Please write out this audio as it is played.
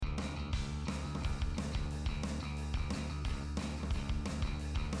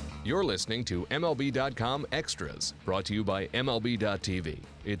You're listening to MLB.com Extras, brought to you by MLB.tv.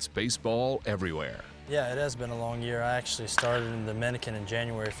 It's baseball everywhere. Yeah, it has been a long year. I actually started in the Dominican in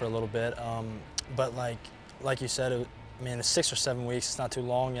January for a little bit, but like you said, it's 6 or 7 weeks. It's not too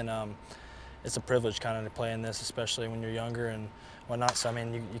long, and it's a privilege kind of to play in this, especially when you're younger and whatnot. So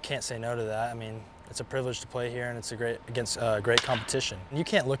you can't say no to that. It's a privilege to play here, and it's against great competition. You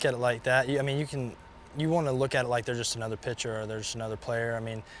can't look at it like that. You want to look at it like they're just another pitcher or they're just another player.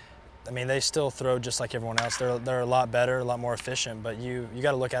 They still throw just like everyone else. They're a lot better, a lot more efficient, but you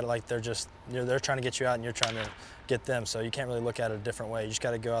got to look at it like they're trying to get you out and you're trying to get them. So you can't really look at it a different way. You just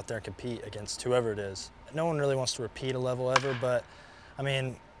got to go out there and compete against whoever it is. No one really wants to repeat a level ever, but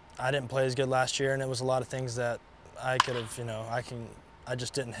I didn't play as good last year, and it was a lot of things that I could have, I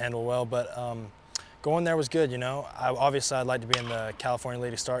just didn't handle well, but going there was good, Obviously, I'd like to be in the California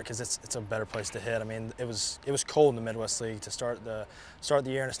League to start because it's a better place to hit. It was cold in the Midwest League to start the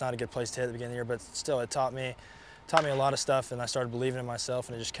year, and it's not a good place to hit at the beginning of the year, but still, it taught me a lot of stuff, and I started believing in myself,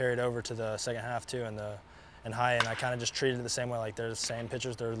 and it just carried over to the second half too, and high, and I kind of just treated it the same way, like they're the same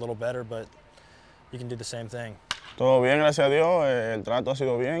pitchers, they're a little better, but you can do the same thing. Todo bien, gracias a Dios, el trato ha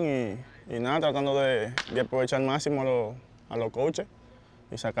sido bien y nada, tratando de aprovechar al máximo a los coaches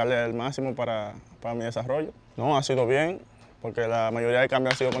y sacarle el máximo para mi desarrollo. No, ha sido bien, porque la mayoría de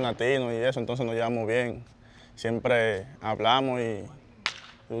cambios han sido con latinos y eso, entonces nos llevamos bien. Siempre hablamos y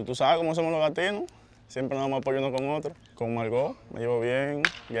tú sabes cómo somos los latinos, siempre nos vamos apoyando con otros. Con Margot me llevo bien,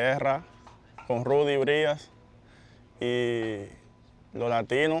 Guerra, con Rudy, Brías y los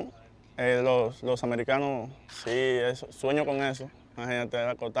latinos. Los americanos, sí, sueño con eso. Imagínate,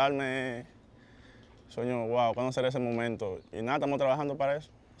 acostarme, sueño, wow, ¿cuándo será ese momento? Y nada, estamos trabajando para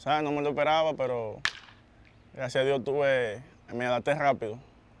eso. O sea, no me lo esperaba, pero gracias a Dios me adapté rápido.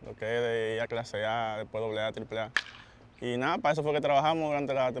 Lo que es de ir a clase A, después AA, AAA. Y nada, para eso fue que trabajamos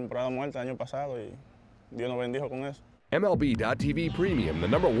durante la temporada muerta el año pasado y Dios nos bendijo con eso. MLB.tv Premium, the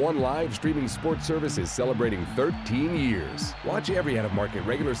 #1 live streaming sports service, is celebrating 13 years. Watch every out-of-market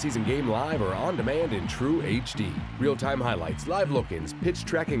regular season game live or on demand in true HD. Real-time highlights, live look-ins, pitch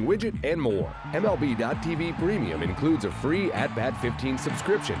tracking widget, and more. MLB.tv Premium includes a free At-Bat 15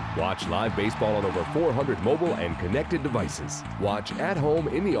 subscription. Watch live baseball on over 400 mobile and connected devices. Watch at home,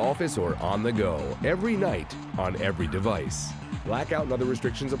 in the office, or on the go, every night, on every device. Blackout and other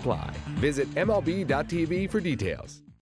restrictions apply. Visit MLB.tv for details.